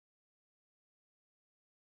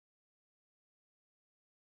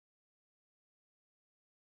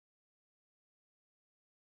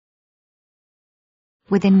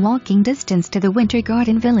Within walking distance to the Winter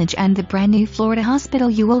Garden Village and the brand new Florida Hospital,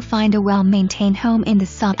 you will find a well-maintained home in the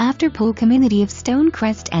sought-after community of Stone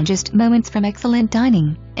Crest, and just moments from excellent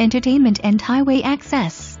dining, entertainment and highway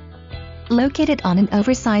access. Located on an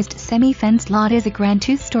oversized semi-fenced lot is a grand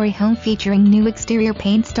 2-story home featuring new exterior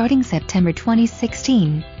paint starting September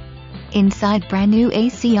 2016. Inside, brand new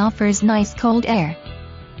AC offers nice cold air.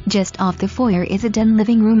 Just off the foyer is a den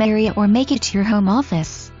living room area, or make it your home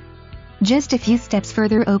office. Just a few steps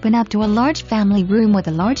further, open up to a large family room with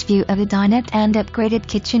a large view of the dinette and upgraded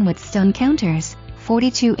kitchen with stone counters,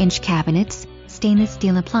 42-inch cabinets, stainless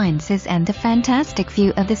steel appliances and the fantastic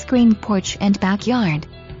view of the screened porch and backyard.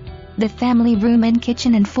 The family room and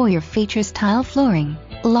kitchen and foyer features tile flooring,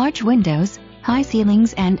 large windows, high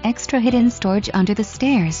ceilings and extra hidden storage under the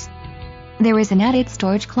stairs. There is an added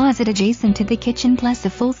storage closet adjacent to the kitchen, plus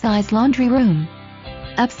a full-size laundry room.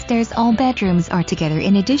 Upstairs, all bedrooms are together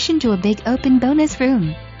in addition to a big open bonus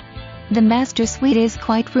room. The master suite is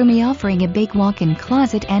quite roomy, offering a big walk-in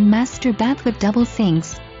closet and master bath with double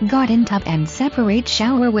sinks, garden tub and separate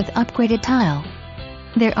shower with upgraded tile.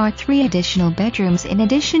 There are 3 additional bedrooms in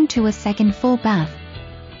addition to a second full bath.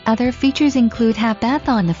 Other features include half bath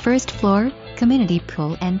on the first floor, community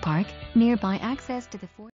pool and park, nearby access to the